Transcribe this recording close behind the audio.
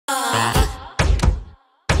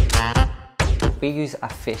we use a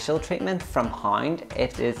facial treatment from HOWND.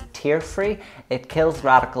 It is tear-free, it kills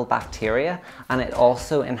radical bacteria, and it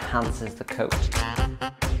also enhances the coat.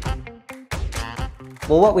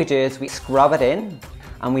 Well, what we do is we scrub it in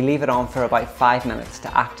and we leave it on for about 5 minutes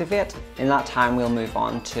to activate. In that time, we'll move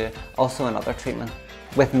on to also another treatment.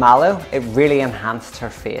 With Mallow, it really enhanced her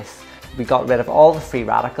face. We got rid of all the free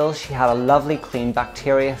radicals. She had a lovely, clean,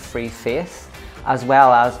 bacteria-free face, as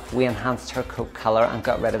well as we enhanced her coat colour and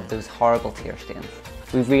got rid of those horrible tear stains.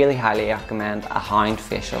 We really highly recommend a HOWND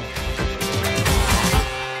facial.